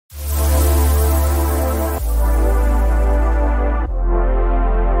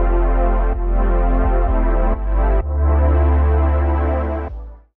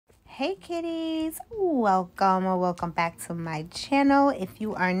welcome or welcome back to my channel. If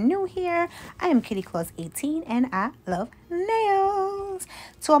you are new here, I am CUTICLE18 and I love nails.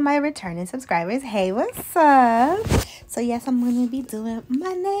 To all my returning subscribers, hey, what's up? So yes, I'm going to be doing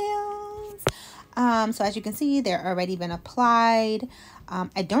my nails. So as you can see, they're already been applied.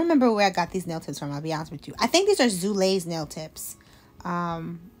 I don't remember where I got these nail tips from, I'll be honest with you. I think these are Zule's nail tips,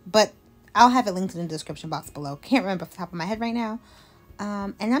 but I'll have it linked in the description box below. Can't remember off the top of my head right now.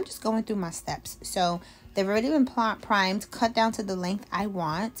 And I'm just going through my steps. So they've already been primed, cut down to the length I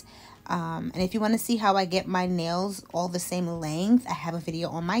want. And if you want to see how I get my nails all the same length, I have a video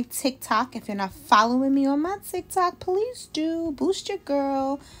on my TikTok. If you're not following me on my TikTok, please do. Boost your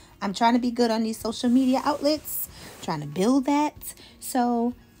girl. I'm trying to be good on these social media outlets. Trying to build that.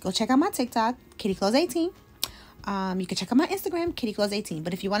 So go check out my TikTok, CUTICLE18. You can check out my Instagram, CUTICLE18.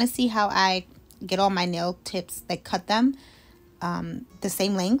 But if you want to see how I get all my nail tips, like cut them the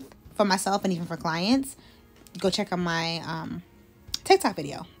same length for myself and even for clients, go check out my TikTok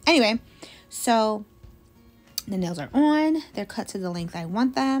video. Anyway, so the nails are on. They're cut to the length I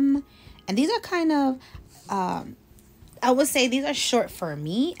want them. And these are kind of, I would say these are short for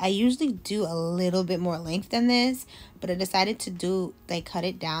me. I usually do a little bit more length than this, but I decided to cut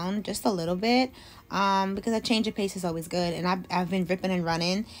it down just a little bit because a change of pace is always good. And I've been ripping and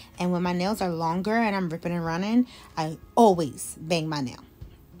running, and when my nails are longer and I'm ripping and running, I always bang my nail.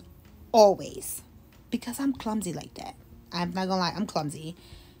 Always. Because I'm clumsy like that. I'm not gonna lie, I'm clumsy.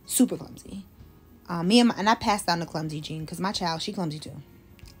 Super clumsy. And I passed down the clumsy gene because my child, she clumsy too.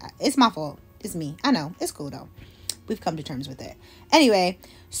 It's my fault. It's me. I know. It's cool though. We've come to terms with it. Anyway,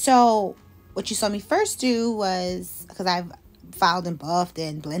 so what you saw me first do was, because I've filed and buffed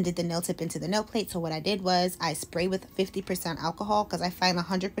and blended the nail tip into the nail plate. So what I did was I spray with 50% alcohol because I find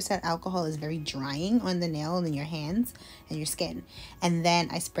 100% alcohol is very drying on the nail and in your hands and your skin. And then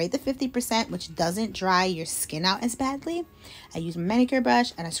I sprayed the 50%, which doesn't dry your skin out as badly. I use my manicure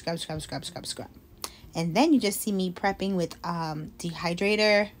brush and I scrub. And then you just see me prepping with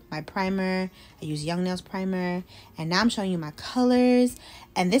dehydrator, my primer. I use Young Nails primer. And now I'm showing you my colors.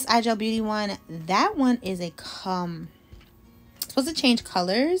 And this IGEL Beauty one, that one is a supposed to change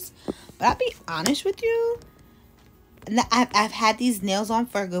colors. But I'll be honest with you, I've had these nails on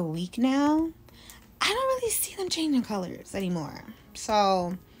for a good week now. I don't really see them changing colors anymore.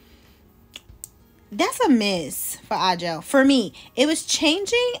 So that's a miss for IGEL. For me, it was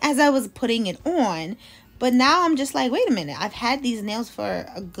changing as I was putting it on, but now I'm just like, wait a minute. I've had these nails for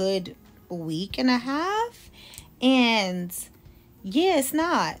a good week and a half, and yeah, it's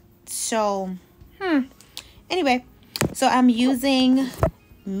not. So, anyway, so I'm using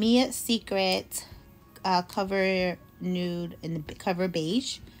Mia Secret Cover Nude and the Cover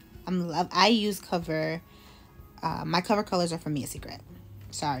Beige. I use Cover. My cover colors are from Mia Secret.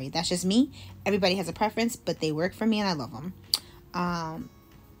 Sorry, that's just me. Everybody has a preference, but they work for me and I love them.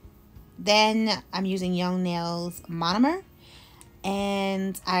 Then I'm using Young Nails Monomer.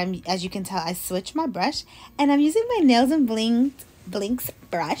 And as you can tell, I switched my brush. And I'm using my Nails and Blinks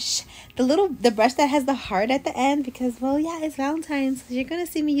brush. The brush that has the heart at the end. Because, well, yeah, it's Valentine's. So you're going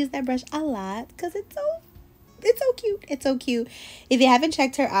to see me use that brush a lot. Because it's so cute. It's so cute. If you haven't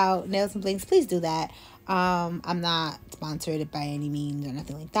checked her out, Nails and Blinks, please do that. I'm not sponsored by any means or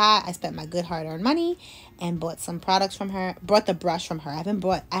nothing like that. I spent my good hard-earned money and bought some products from her. Brought the brush from her.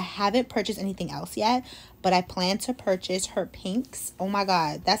 I haven't purchased anything else yet, but I plan to purchase her pinks. Oh my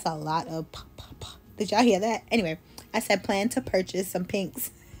god, that's a lot of pop. Did y'all hear that? Anyway, I said plan to purchase some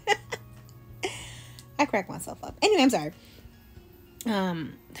pinks. I cracked myself up. Anyway, I'm sorry.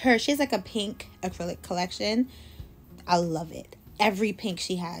 She has like a pink acrylic collection. I love it. Every pink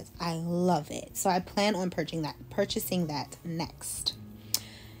she has, I love it. So I plan on purchasing that next.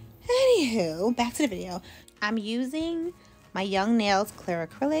 Anywho, back to the video. I'm using my Young Nails Clear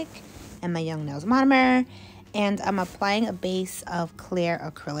Acrylic and my Young Nails Monomer. And I'm applying a base of clear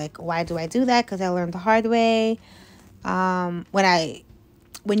acrylic. Why do I do that? Because I learned the hard way. When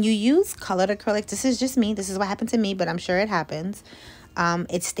you use colored acrylic, this is just me. This is what happened to me, but I'm sure it happens.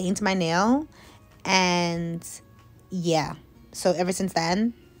 It stains my nail. And yeah. So ever since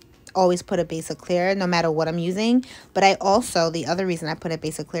then, always put a base of clear no matter what I'm using. But I also, the other reason I put a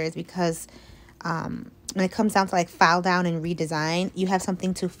base of clear is because when it comes down to like file down and redesign, you have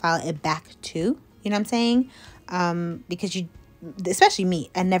something to file it back to. You know what I'm saying? Because especially me,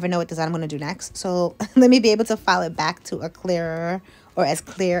 I never know what design I'm going to do next. So let me be able to file it back to a clearer or as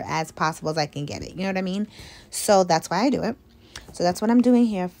clear as possible as I can get it. You know what I mean? So that's why I do it. So that's what I'm doing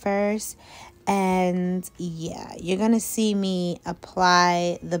here first. And yeah, you're gonna see me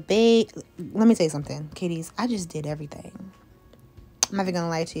apply the base. Let me tell you something, kiddies. I just did everything. I'm not even gonna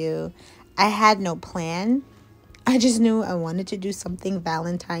lie to you. I had no plan. I just knew I wanted to do something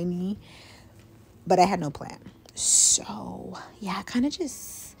Valentine-y, but I had no plan. So yeah, I kind of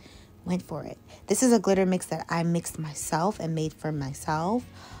just went for it. This is a glitter mix that I mixed myself and made for myself.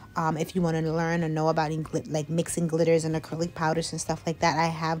 If you want to learn or know about like mixing glitters and acrylic powders and stuff like that, I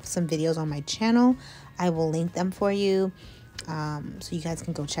have some videos on my channel. I will link them for you, so you guys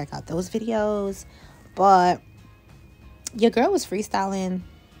can go check out those videos. But your girl was freestyling.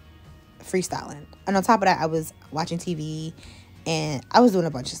 And on top of that, I was watching TV and I was doing a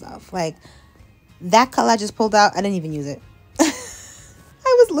bunch of stuff. Like that color I just pulled out, I didn't even use it.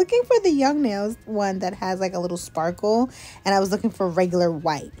 I was looking for the Young Nails one that has like a little sparkle, and I was looking for regular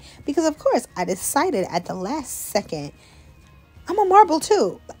white because of course I decided at the last second I'm a marble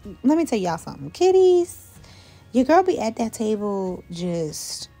too. Let me tell y'all something, kitties. Your girl be at that table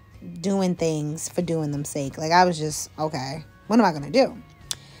just doing things for doing them sake. Like I was just, okay, what am I gonna do?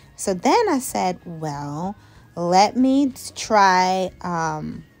 So then I said, well, let me try, I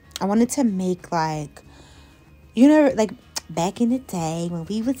wanted to make like, you know, like back in the day when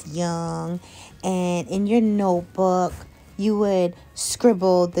we was young, and in your notebook, you would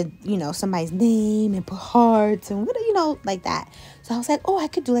scribble the, you know, somebody's name and put hearts and what, you know, like that. So I was like, oh, I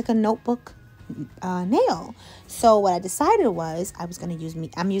could do like a notebook nail. So what I decided was I was going to use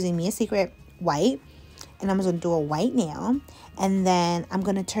I'm using Mia Secret white, and I'm going to do a white nail, and then I'm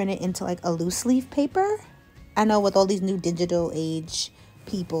going to turn it into like a loose leaf paper. I know with all these new digital age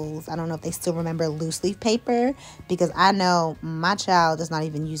peoples, I don't know if they still remember loose leaf paper, because I know my child does not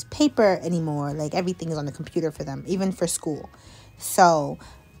even use paper anymore. Like everything is on the computer for them, even for school. So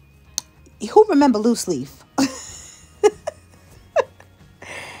who remember loose leaf?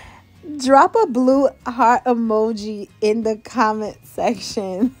 Drop a blue heart emoji in the comment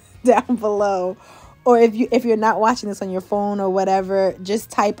section down below. Or if you're not watching this on your phone or whatever,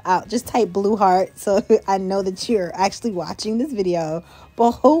 just type blue heart so I know that you're actually watching this video.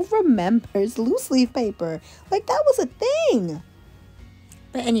 But who remembers loose leaf paper? Like that was a thing.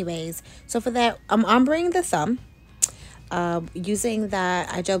 But anyways, so for that, I'm ombreing the thumb using that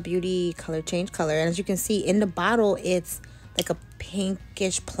IGEL Beauty color change color. And as you can see in the bottle, it's like a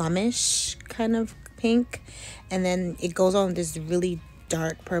pinkish plumish kind of pink. And then it goes on this really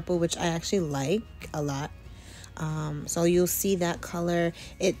dark purple, which I actually like a lot. So you'll see that color.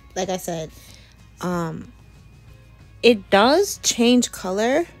 It, like I said, it does change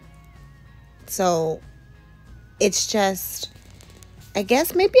color. So it's just, I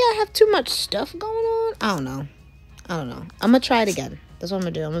guess maybe I have too much stuff going on. I don't know. I'm gonna try it again. That's what I'm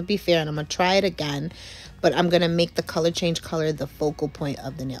gonna do. I'm gonna be fair and I'm gonna try it again, but I'm gonna make the color change color the focal point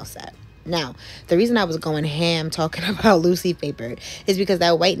of the nail set. Now, the reason I was going ham talking about loose leaf paper is because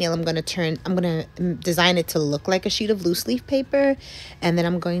that white nail I'm going to design it to look like a sheet of loose leaf paper. And then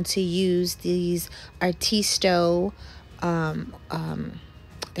I'm going to use these Artistro,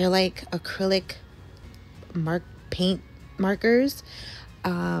 they're like acrylic paint markers.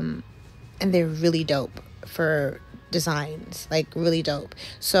 And they're really dope for designs, like really dope.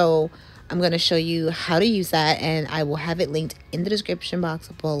 So I'm going to show you how to use that, and I will have it linked in the description box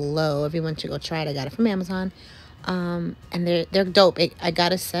below. If you want to go try it, I got it from Amazon. And they're dope. I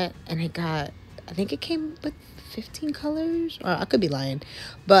got a set, and I think it came with 15 colors, or I could be lying,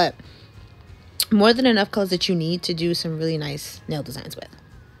 but more than enough colors that you need to do some really nice nail designs with.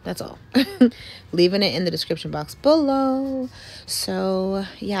 That's all. Leaving it in the description box below. So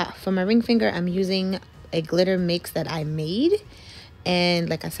yeah, for my ring finger, I'm using a glitter mix that I made. And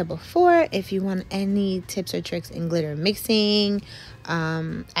like I said before, if you want any tips or tricks in glitter mixing,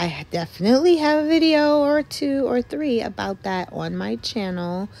 I definitely have a video or 2 or 3 about that on my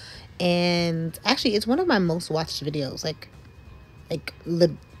channel. And actually, it's one of my most watched videos, like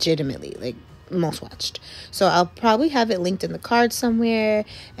legitimately, like most watched. So I'll probably have it linked in the card somewhere,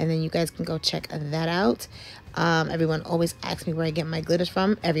 and then you guys can go check that out. Everyone always asks me where I get my glitters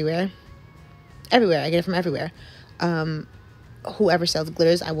from. Everywhere. I get it from everywhere. Whoever sells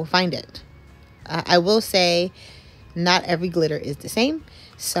glitters, I will find it. I will say not every glitter is the same.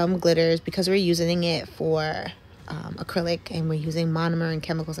 Some glitters, because we're using it for acrylic and we're using monomer and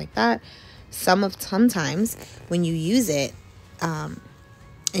chemicals like that, sometimes when you use it and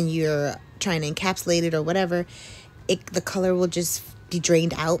you're trying to encapsulate it or whatever, the color will just be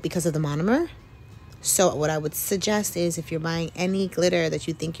drained out because of the monomer. So what I would suggest is, if you're buying any glitter that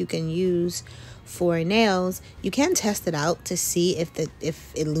you think you can use for nails, you can test it out to see if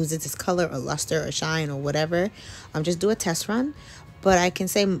it loses its color or luster or shine or whatever. Just do a test run. But I can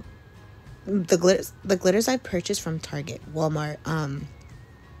say the glitters I purchased from Target, Walmart,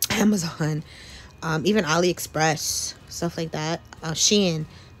 Amazon, even AliExpress, stuff like that, Shein,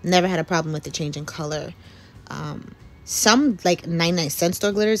 Never had a problem with the change in color. Some like 99-cent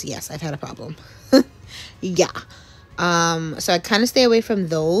store glitters, yes, I've had a problem. Yeah. So I kind of stay away from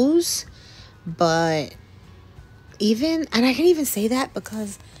those. But even, and I can even say that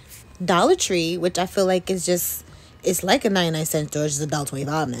because Dollar Tree, which I feel like is just, it's like a 99-cent store, it's just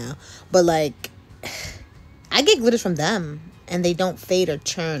 $1.25 now. But like, I get glitters from them and they don't fade or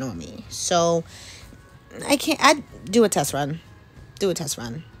churn on me. So I do a test run.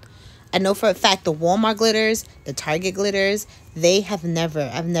 I know for a fact the Walmart glitters, the Target glitters, I've never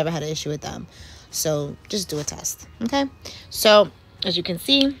had an issue with them. So just do a test, okay? So as you can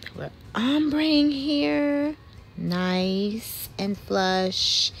see, we're ombreing here. Nice and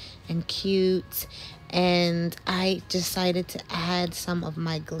flush and cute. And I decided to add some of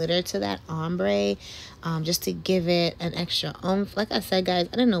my glitter to that ombre, just to give it an extra oomph. Like I said, guys,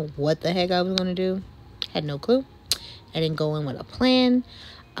 I didn't know what the heck I was going to do. Had no clue. I didn't go in with a plan.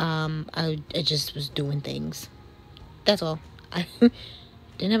 I just was doing things. That's all. I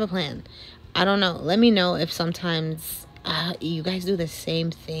didn't have a plan. I don't know. Let me know if sometimes you guys do the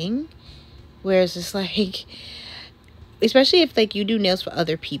same thing, where it's just like, especially if like you do nails for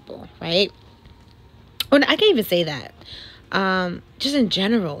other people, right? Or I can't even say that. Just in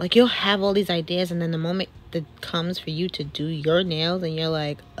general, like you'll have all these ideas, and then the moment that comes for you to do your nails, and you're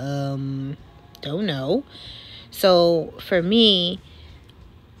like, don't know. So for me,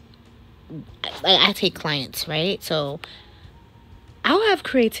 I take clients, right? So I'll have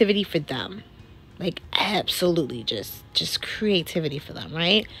creativity for them, like absolutely just creativity for them,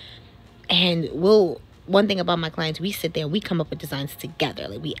 right? And one thing about my clients, we sit there, we come up with designs together.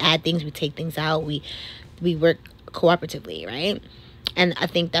 Like we add things, we take things out, we work cooperatively, right? And I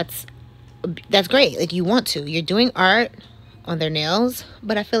think that's great. Like you're doing art on their nails,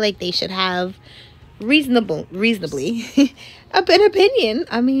 but I feel like they should have reasonably an opinion.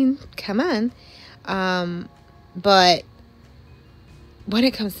 I mean, come on. But when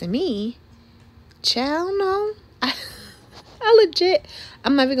it comes to me, child, no. I legit,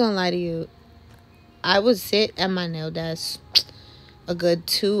 I'm not even gonna lie to you, I would sit at my nail desk a good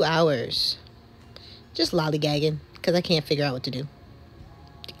 2 hours just lollygagging because I can't figure out what to do.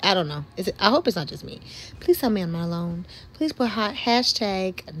 I don't know. I hope it's not just me. Please tell me I'm not alone. Please put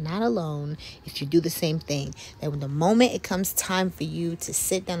hashtag not alone if you do the same thing. That when the moment it comes time for you to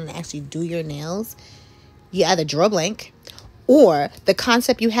sit down and actually do your nails, you either draw a blank, or the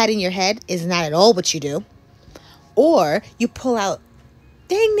concept you had in your head is not at all what you do, or you pull out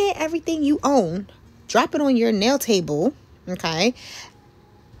dang near everything you own, drop it on your nail table, okay,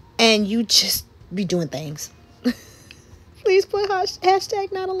 and you just be doing things. Please put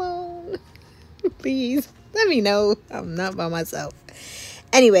hashtag not alone. Please let me know I'm not by myself.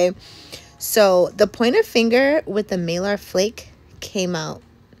 Anyway, so the pointer finger with the Mylar flake came out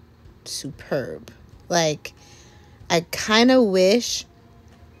superb. Like, I kind of wish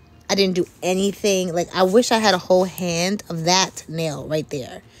I didn't do anything. Like, I wish I had a whole hand of that nail right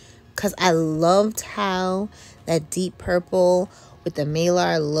there, because I loved how that deep purple with the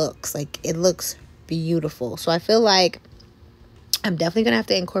Mylar looks. Like, it looks beautiful. So I feel like I'm definitely gonna have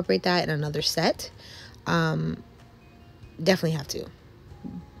to incorporate that in another set. Definitely have to.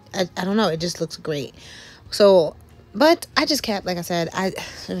 I don't know, it just looks great. So, but I just kept, like I said, I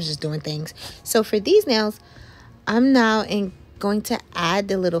was just doing things. So for these nails, I'm now going to add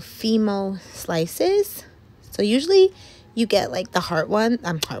the little Fimo slices. So usually you get like the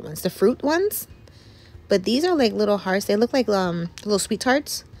the fruit ones, but these are like little hearts. They look like little sweet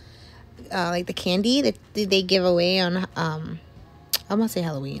tarts, like the candy that they give away on I want to say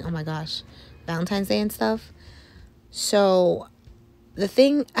Halloween. Oh my gosh, Valentine's Day and stuff. So the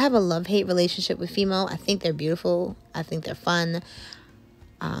thing, I have a love-hate relationship with Fimo. I think they're beautiful. I think they're fun.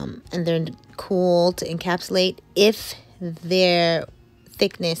 And they're cool to encapsulate if their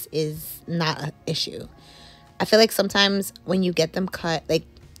thickness is not an issue. I feel like sometimes when you get them cut, like,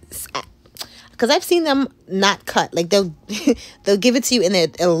 because I've seen them not cut. Like, they'll give it to you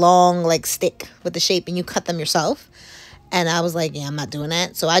in a long, like, stick with the shape, and you cut them yourself. And I was like, yeah, I'm not doing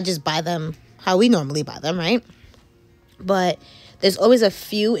that. So I just buy them how we normally buy them, right? But there's always a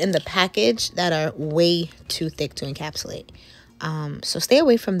few in the package that are way too thick to encapsulate. So stay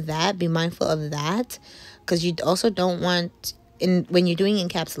away from that. Be mindful of that, because you also don't want, when you're doing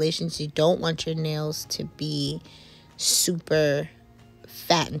encapsulations, you don't want your nails to be super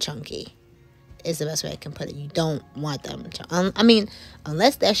fat and chunky. Is the best way I can put it. You don't want them to, I mean,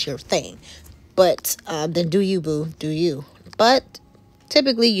 unless that's your thing. But then do you, boo, do you. But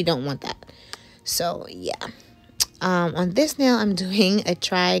typically you don't want that. So yeah. On this nail, I'm doing a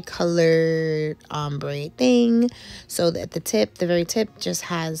tri-colored ombre thing. So that the very tip just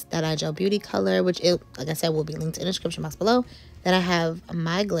has that IGEL Beauty color, which like I said, will be linked in the description box below. Then I have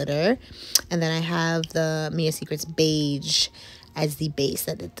my glitter, and then I have the Mia Secrets beige as the base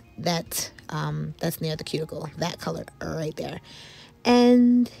that's near the cuticle, that color right there.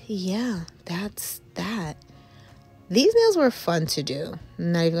 And yeah, that's that. These nails were fun to do,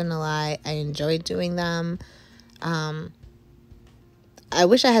 not even gonna lie. I enjoyed doing them. I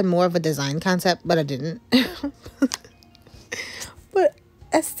wish I had more of a design concept, but I didn't. But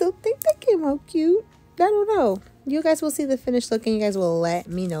I still think they came out cute. I don't know. You guys will see the finished look and you guys will let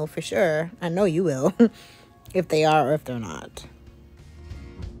me know for sure. I know you will. If they are or if they're not.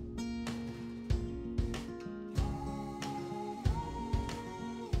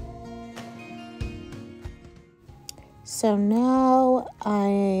 So now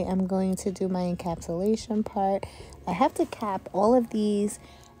I am going to do my encapsulation part. I have to cap all of these,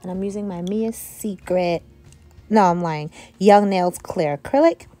 and I'm using my Mia Secret, no, I'm lying, Young Nails Clear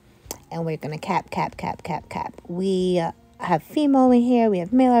Acrylic, and we're going to cap. We have Fimo in here, we have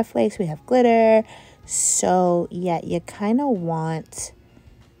Mylar Flakes, we have glitter. So yeah, you kind of want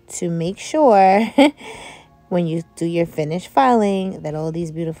to make sure when you do your finished filing that all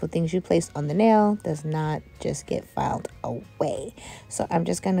these beautiful things you placed on the nail does not just get filed away. So I'm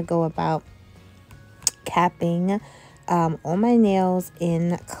just going to go about capping all my nails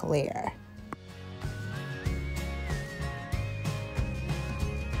in clear.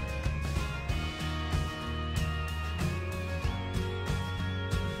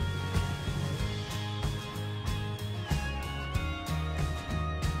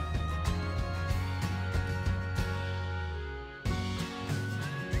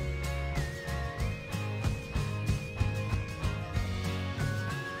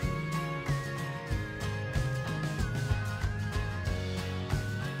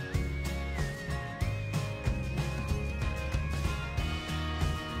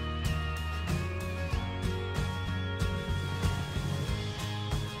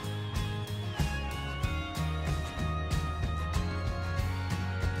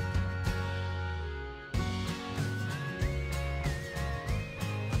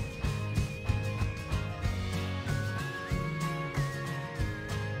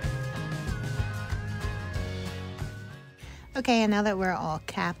 Okay, and now that we're all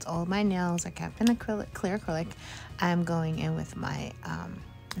capped, all my nails are capped in acrylic, clear acrylic, I'm going in with my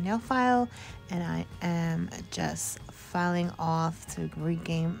nail file, and I am just filing off to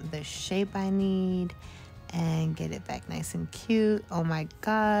regain the shape I need and get it back nice and cute. Oh my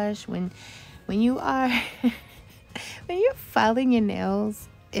gosh, when you are when you're filing your nails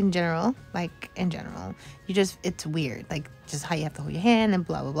in general, it's weird, like just how you have to hold your hand and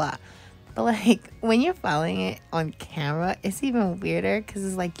blah blah blah. But like when you're filing it on camera, it's even weirder because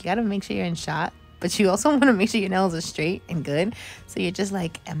it's like you gotta make sure you're in shot, but you also want to make sure your nails are straight and good. So you're just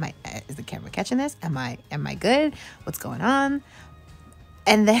like, is the camera catching this? Am I good? What's going on?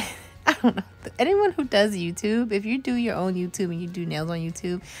 And then I don't know. Anyone who does YouTube, if you do your own YouTube and you do nails on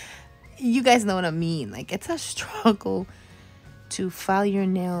YouTube, you guys know what I mean. Like, it's a struggle to file your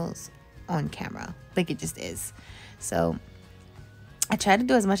nails on camera. Like, it just is. So I try to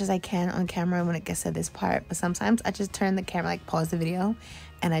do as much as I can on camera when it gets to this part, but sometimes I just turn the camera, like pause the video,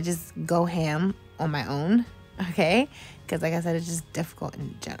 and I just go ham on my own, okay? Because like I said, it's just difficult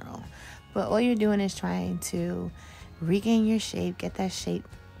in general. But all you're doing is trying to regain your shape, get that shape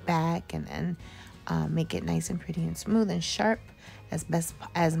back, and then make it nice and pretty and smooth and sharp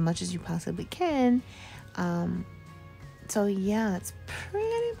as much as you possibly can. So yeah, that's pretty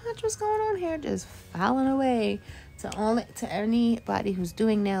much what's going on here. Just filing away. To anybody who's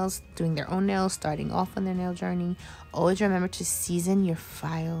doing their own nails, starting off on their nail journey, always remember to season your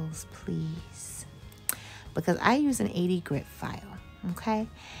files, please. Because I use an 80 grit file, okay?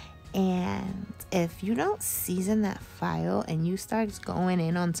 And if you don't season that file and you start going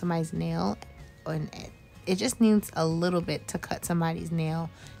in on somebody's nail, it just needs a little bit to cut somebody's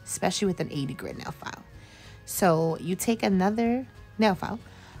nail, especially with an 80 grit nail file. So you take another nail file,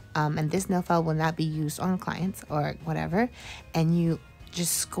 and this nail file will not be used on clients or whatever, and you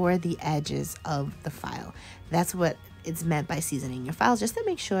just score the edges of the file. That's what it's meant by seasoning your files, just to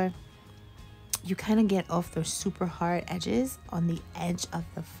make sure you kind of get off those super hard edges on the edge of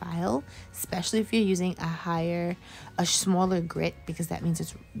the file, especially if you're using a smaller grit, because that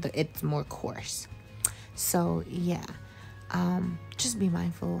means it's more coarse. So yeah, just be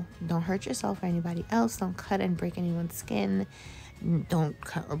mindful. Don't hurt yourself or anybody else. Don't cut and break anyone's skin. Don't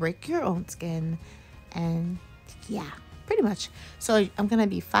cut or break your own skin. And yeah, pretty much. So I'm gonna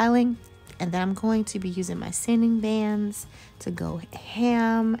be filing And then I'm going to be using my sanding bands to go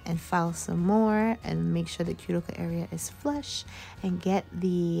ham and file some more and make sure the cuticle area is flush and get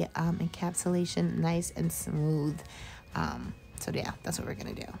the encapsulation nice and smooth. So yeah, that's what we're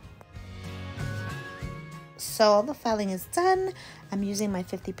gonna do. So all the filing is done. I'm using my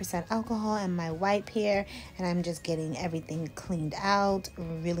 50% alcohol and my wipe here, and I'm just getting everything cleaned out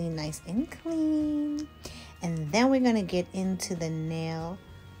really nice and clean. And then we're gonna get into the nail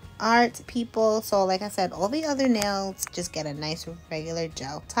art, people. So like I said, all the other nails just get a nice regular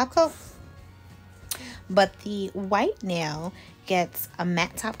gel top coat, but the white nail gets a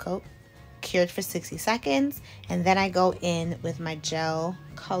matte top coat, cured for 60 seconds, and then I go in with my gel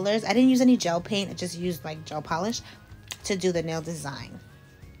colors. I didn't use any gel paint, I just used like gel polish to do the nail design.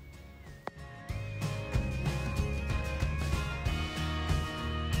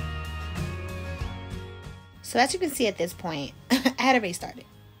 So as you can see at this point, I had already started.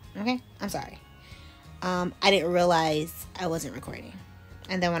 Okay, I'm sorry. I didn't realize I wasn't recording.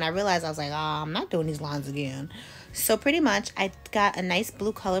 And then when I realized, I was like, oh, I'm not doing these lines again. So pretty much, I got a nice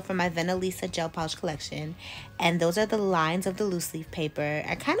blue color from my Venalisa Gel Polish collection. And those are the lines of the loose leaf paper.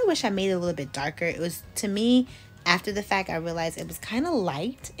 I kind of wish I made it a little bit darker. It was, to me, after the fact, I realized it was kind of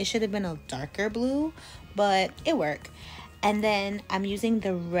light. It should have been a darker blue, but it worked. And then I'm using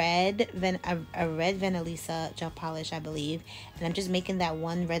the red, a red Venalisa gel polish, I believe. And I'm just making that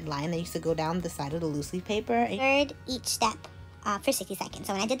one red line that used to go down the side of the loose leaf paper. Cured each step for 60 seconds.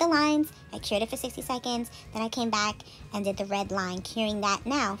 So when I did the lines, I cured it for 60 seconds. Then I came back and did the red line, curing that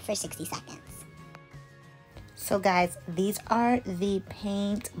now for 60 seconds. So guys, these are the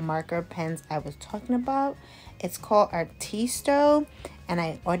paint marker pens I was talking about. It's called Artistro, and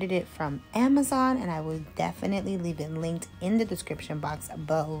I ordered it from Amazon, and I will definitely leave it linked in the description box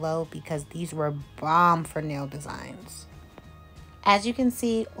below because these were bomb for nail designs. As you can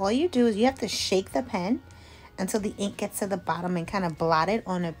see, all you do is you have to shake the pen until the ink gets to the bottom and kind of blot it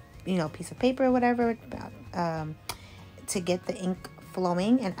on a piece of paper or whatever to get the ink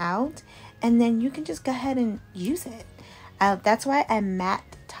flowing and out, and then you can just go ahead and use it. That's why I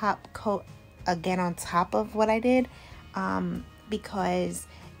matte top coat again on top of what I did, because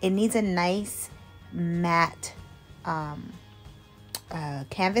it needs a nice matte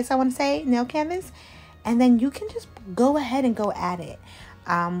canvas, I want to say, nail canvas, and then you can just go ahead and go at it.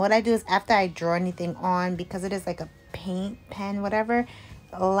 What I do is after I draw anything on, because it is like a paint pen, whatever,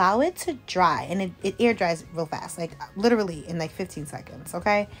 allow it to dry, and it air dries real fast, like literally in like 15 seconds,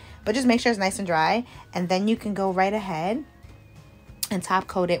 okay? But just make sure it's nice and dry, and then you can go right ahead and top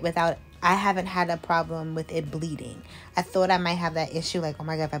coat it without, I haven't had a problem with it bleeding. I thought I might have that issue, like, oh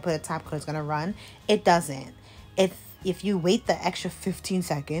my god, if I put a top coat, it's gonna run. It doesn't. If you wait the extra 15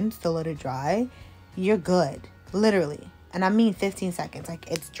 seconds to let it dry, you're good, literally. And I mean 15 seconds, like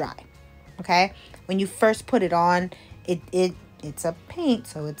it's dry, okay? When you first put it on, it's a paint,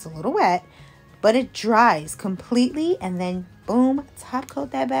 so it's a little wet, but it dries completely, and then boom, top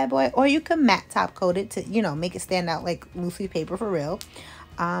coat that bad boy. Or you can matte top coat it to, you know, make it stand out like loose leaf paper for real.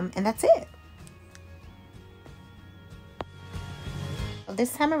 And that's it.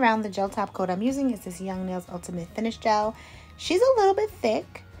 This time around, the gel top coat I'm using is this Young Nails Ultimate Finish Gel. She's a little bit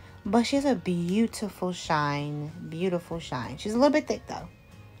thick, but she has a beautiful shine. Beautiful shine. She's a little bit thick though. A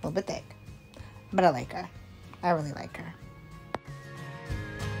little bit thick. But I like her. I really like her.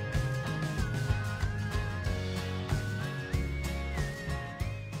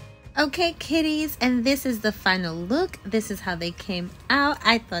 Okay, kitties, and this is the final look. This is how they came out.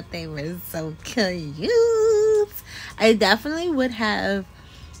 I thought they were so cute. I definitely would have,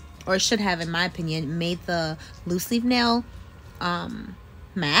 or should have, in my opinion, made the loose leaf nail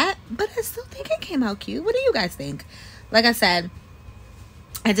matte, but I still think it came out cute. What do you guys think? Like I said,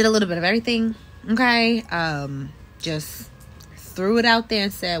 I did a little bit of everything, okay? Just threw it out there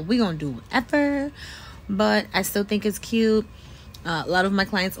and said, we're gonna do whatever, but I still think it's cute. A lot of my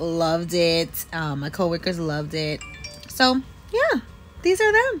clients loved it. My coworkers loved it. So yeah, these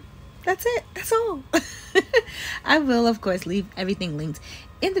are them. That's it. That's all. I will, of course, leave everything linked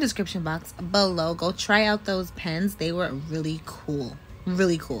in the description box below. Go try out those pens. They were really cool.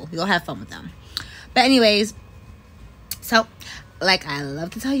 Really cool. You'll have fun with them. But anyways, so like I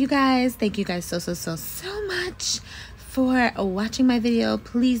love to tell you guys, thank you guys so much for watching my video.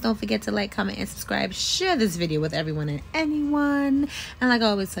 Please don't forget to like, comment, and subscribe. Share this video with everyone and anyone. And like I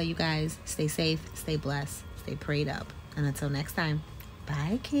always tell you guys, stay safe, stay blessed, stay prayed up. And until next time,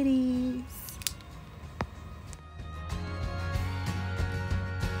 bye, kitties.